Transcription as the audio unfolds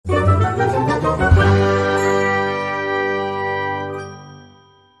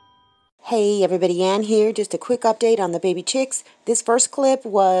Hey everybody, Ann here. Just a quick update on the baby chicks. This first clip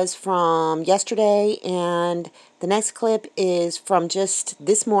was from yesterday and the next clip is from just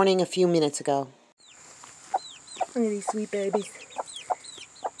this morning a few minutes ago. Look at these sweet babies.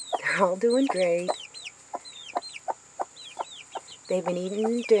 They're all doing great. They've been eating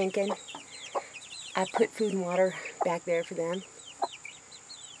and drinking. I put food and water back there for them.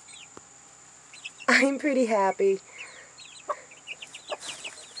 I'm pretty happy.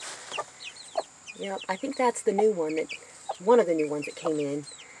 Yep, I think that's the new one, one of the new ones that came in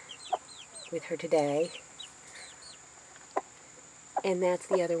with her today. And that's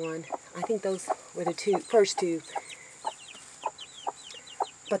the other one. I think those were the first two.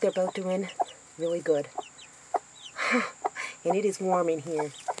 But they're both doing really good. And it is warm in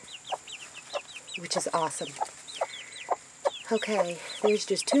here, which is awesome. Okay, there's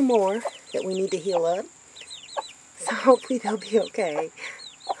just two more that we need to heal up. So hopefully they'll be okay.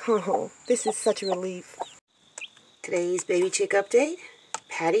 Oh, this is such a relief. Today's baby chick update.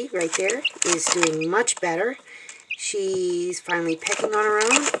 Patty, right there, is doing much better. She's finally pecking on her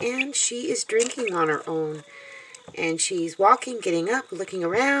own, and she is drinking on her own. And she's walking, getting up, looking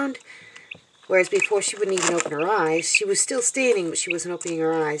around, whereas before she wouldn't even open her eyes. She was still standing, but she wasn't opening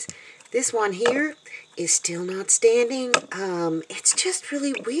her eyes. This one here is still not standing. It's just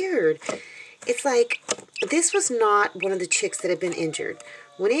really weird. It's like, this was not one of the chicks that had been injured.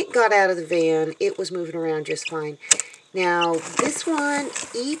 When it got out of the van, it was moving around just fine. Now, this one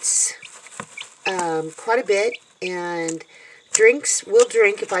eats quite a bit and will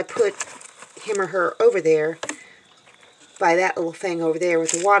drink if I put him or her over there by that little thing over there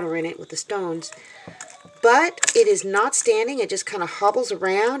with the water in it, with the stones. But it is not standing. It just kind of hobbles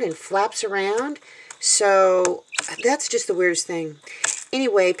around and flaps around. So that's just the weirdest thing.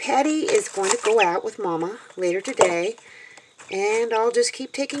 Anyway, Patty is going to go out with Mama later today. And I'll just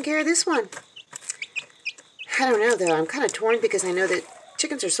keep taking care of this one. I don't know, though. I'm kind of torn because I know that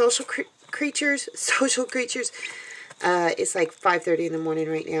chickens are social creatures. It's like 5:30 in the morning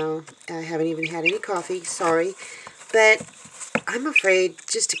right now. I haven't even had any coffee. Sorry. But I'm afraid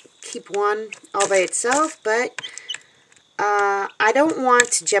just to keep one all by itself. But I don't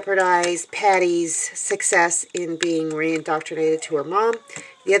want to jeopardize Patty's success in being reindoctrinated to her mom.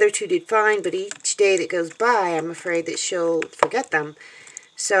 The other two did fine, but each day that goes by, I'm afraid that she'll forget them.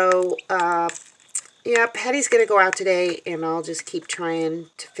 So, yeah, Patty's going to go out today, and I'll just keep trying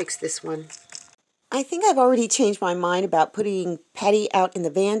to fix this one. I think I've already changed my mind about putting Patty out in the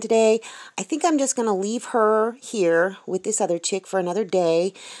van today. I think I'm just going to leave her here with this other chick for another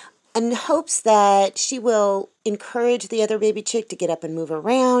day, in hopes that she will encourage the other baby chick to get up and move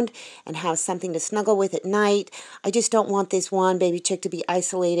around and have something to snuggle with at night. I just don't want this one baby chick to be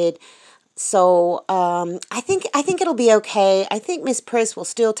isolated. So I think it'll be okay. I think Miss Priss will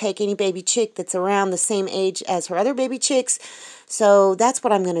still take any baby chick that's around the same age as her other baby chicks. So that's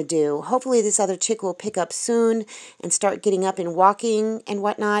what I'm going to do. Hopefully this other chick will pick up soon and start getting up and walking and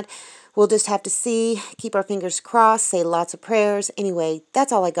whatnot. We'll just have to see, keep our fingers crossed, say lots of prayers. Anyway,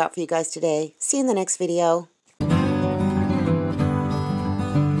 that's all I got for you guys today. See you in the next video.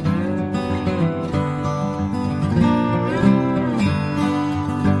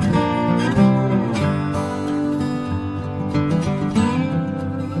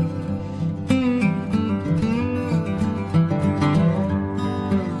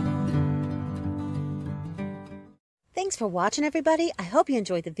 Thanks for watching, everybody. I hope you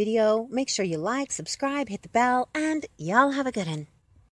enjoyed the video. Make sure you like, subscribe, hit the bell, and y'all have a good one.